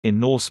In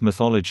Norse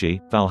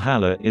mythology,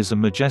 Valhalla is a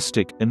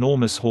majestic,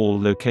 enormous hall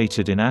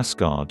located in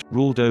Asgard,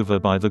 ruled over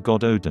by the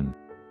god Odin.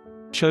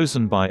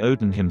 Chosen by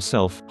Odin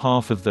himself,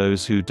 half of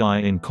those who die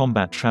in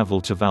combat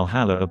travel to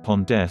Valhalla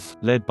upon death,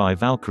 led by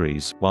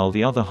valkyries, while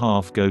the other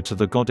half go to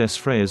the goddess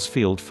Freyja's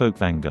field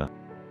Fólkvangr.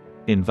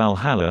 In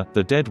Valhalla,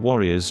 the dead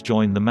warriors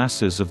join the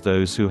masses of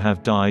those who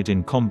have died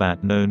in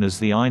combat known as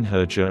the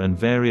Einherjar and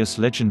various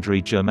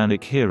legendary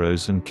Germanic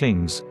heroes and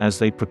kings, as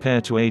they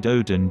prepare to aid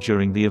Odin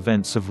during the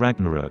events of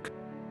Ragnarök.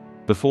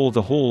 Before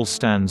the hall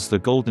stands the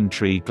golden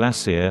tree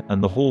Glacier,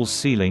 and the hall's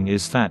ceiling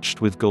is thatched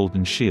with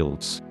golden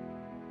shields.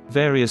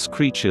 Various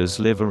creatures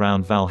live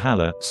around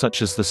Valhalla,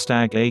 such as the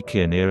stag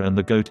Aekirnir and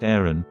the goat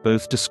Erin,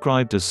 both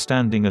described as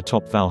standing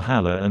atop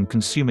Valhalla and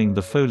consuming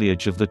the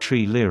foliage of the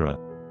tree Lyra.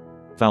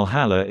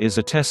 Valhalla is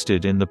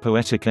attested in the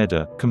Poetic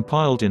Edda,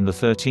 compiled in the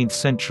 13th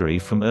century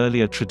from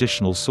earlier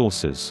traditional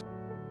sources.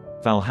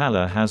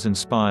 Valhalla has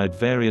inspired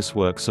various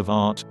works of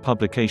art,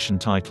 publication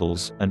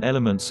titles, and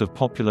elements of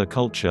popular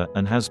culture,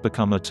 and has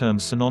become a term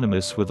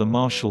synonymous with a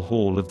martial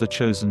hall of the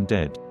chosen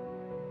dead.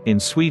 In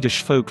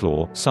Swedish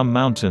folklore, some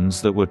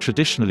mountains that were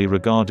traditionally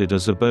regarded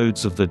as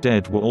abodes of the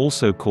dead were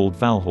also called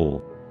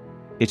Valhall.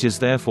 It is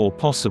therefore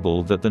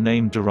possible that the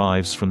name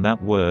derives from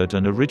that word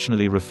and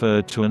originally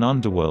referred to an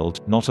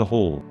underworld, not a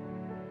hall.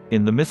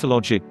 In the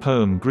mythologic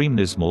poem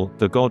Grímnismál,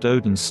 the god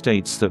Odin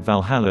states that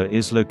Valhalla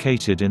is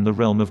located in the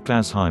realm of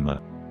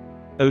Glasheimr.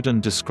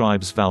 Odin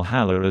describes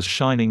Valhalla as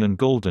shining and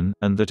golden,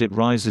 and that it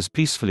rises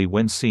peacefully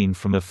when seen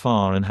from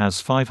afar and has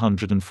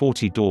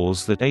 540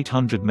 doors that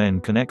 800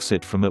 men can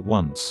exit from at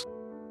once.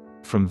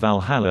 From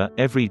Valhalla,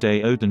 every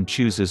day Odin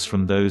chooses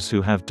from those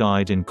who have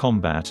died in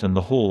combat, and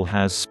the hall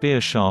has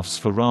spear shafts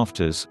for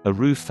rafters, a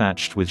roof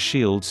thatched with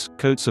shields,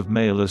 coats of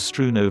mail are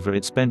strewn over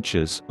its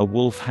benches, a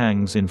wolf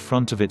hangs in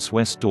front of its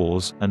west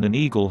doors, and an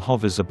eagle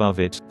hovers above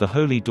it. The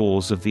holy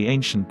doors of the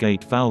ancient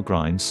gate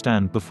Valgrind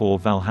stand before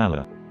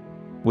Valhalla.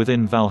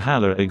 Within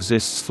Valhalla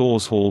exists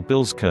Thor's hall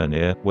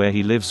Bilskirnir, where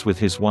he lives with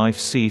his wife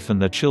Sif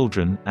and their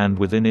children, and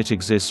within it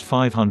exists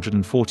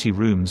 540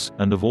 rooms,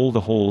 and of all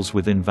the halls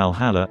within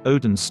Valhalla,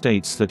 Odin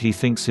states that he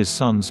thinks his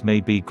sons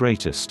may be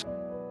greatest.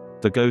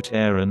 The goat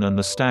Erin and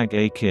the stag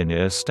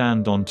Aekirnir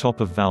stand on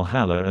top of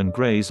Valhalla and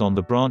graze on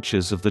the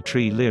branches of the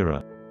tree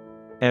Lyra.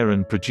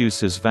 Erin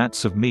produces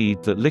vats of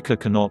mead that liquor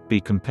cannot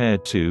be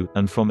compared to,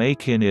 and from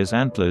Aekirnir's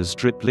antlers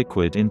drip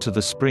liquid into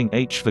the spring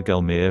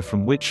Hvagelmir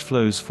from which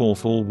flows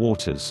forth all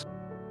waters.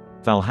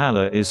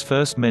 Valhalla is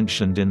first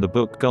mentioned in the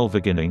book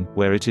Gulveginning,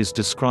 where it is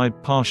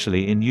described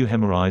partially in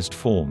euhemerized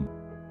form.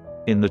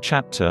 In the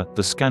chapter,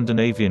 the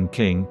Scandinavian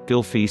king,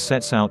 Gylfi,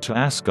 sets out to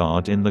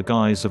Asgard in the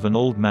guise of an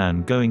old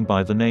man going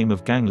by the name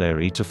of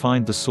Gangleri to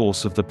find the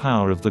source of the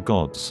power of the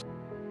gods.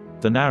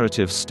 The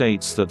narrative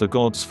states that the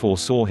gods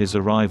foresaw his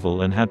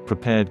arrival and had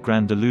prepared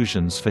grand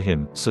illusions for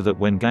him, so that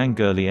when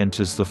Gangleri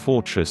enters the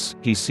fortress,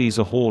 he sees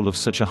a hall of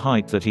such a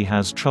height that he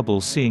has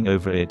trouble seeing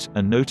over it,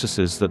 and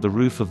notices that the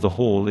roof of the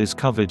hall is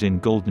covered in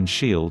golden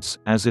shields,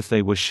 as if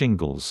they were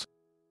shingles.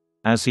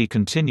 As he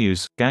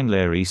continues,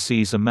 Gangleri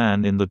sees a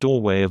man in the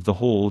doorway of the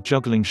hall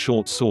juggling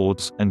short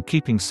swords, and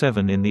keeping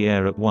 7 in the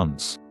air at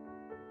once.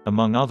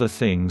 Among other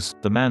things,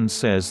 the man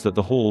says that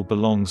the hall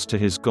belongs to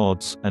his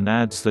gods, and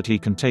adds that he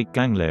can take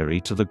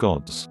Gangleri to the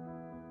gods.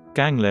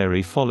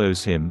 Gangleri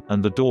follows him,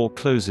 and the door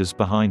closes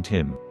behind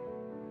him.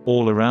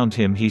 All around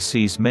him he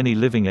sees many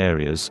living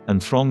areas,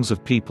 and throngs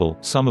of people,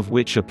 some of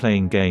which are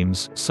playing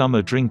games, some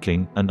are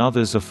drinking, and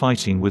others are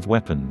fighting with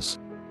weapons.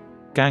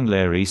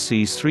 Gangleri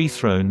sees 3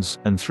 thrones,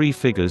 and 3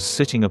 figures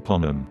sitting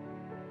upon them.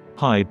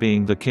 High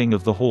being the king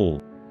of the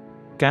hall.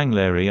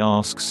 Gangleri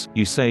asks,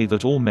 "You say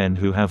that all men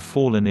who have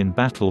fallen in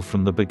battle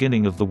from the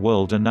beginning of the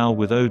world are now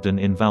with Odin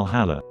in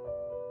Valhalla.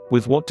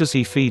 With what does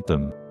he feed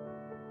them?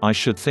 I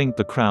should think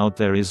the crowd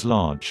there is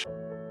large."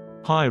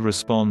 High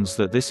responds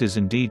that this is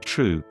indeed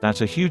true,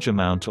 that a huge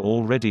amount are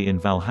already in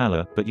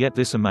Valhalla, but yet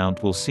this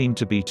amount will seem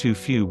to be too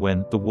few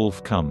when the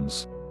wolf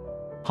comes.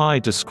 High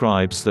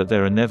describes that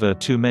there are never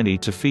too many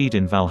to feed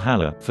in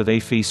Valhalla, for they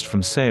feast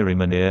from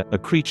Saerimanir, a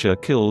creature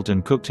killed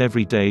and cooked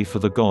every day for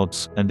the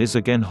gods, and is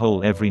again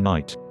whole every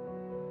night.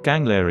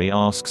 Gangleri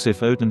asks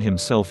if Odin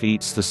himself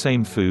eats the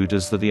same food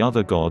as the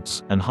other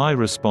gods, and High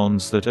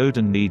responds that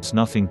Odin needs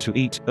nothing to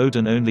eat,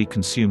 Odin only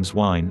consumes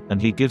wine,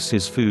 and he gives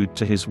his food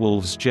to his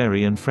wolves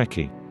Jerry and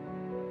Freki.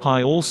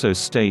 High also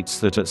states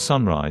that at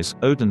sunrise,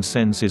 Odin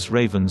sends his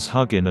ravens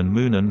Hugin and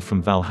Munin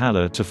from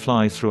Valhalla to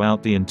fly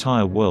throughout the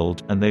entire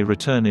world, and they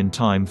return in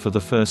time for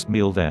the first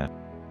meal there.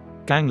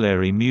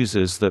 Gangleri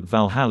muses that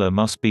Valhalla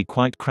must be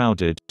quite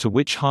crowded, to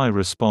which High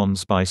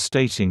responds by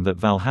stating that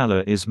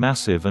Valhalla is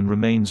massive and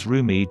remains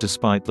roomy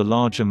despite the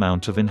large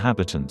amount of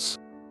inhabitants.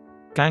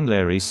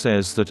 Gangleri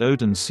says that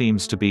Odin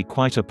seems to be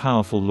quite a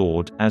powerful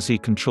lord, as he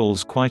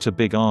controls quite a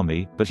big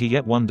army, but he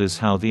yet wonders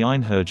how the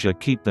Einherjar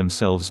keep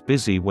themselves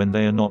busy when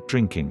they are not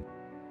drinking.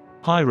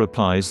 High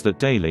replies that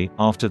daily,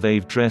 after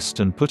they've dressed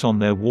and put on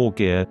their war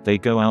gear, they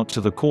go out to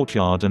the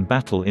courtyard and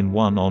battle in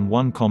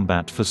one-on-one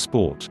combat for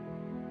sport.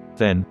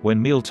 Then, when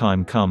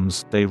mealtime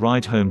comes, they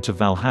ride home to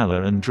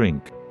Valhalla and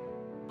drink.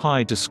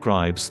 Pi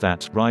describes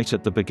that, right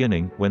at the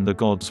beginning, when the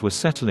gods were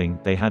settling,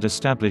 they had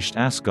established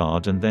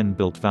Asgard and then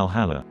built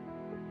Valhalla.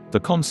 The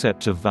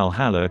concept of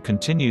Valhalla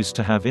continues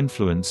to have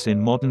influence in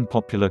modern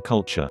popular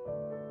culture.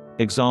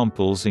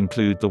 Examples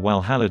include the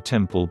Valhalla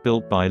temple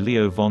built by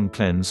Leo von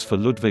Klenz for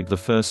Ludwig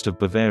I of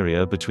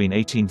Bavaria between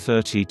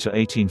 1830 to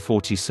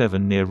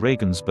 1847 near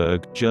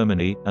Regensburg,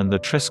 Germany, and the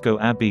Tresco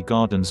Abbey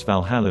Gardens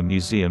Valhalla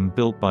Museum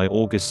built by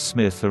August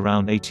Smith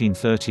around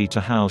 1830 to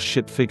house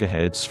ship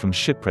figureheads from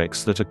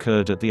shipwrecks that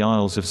occurred at the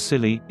Isles of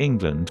Scilly,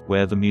 England,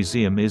 where the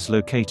museum is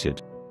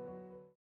located.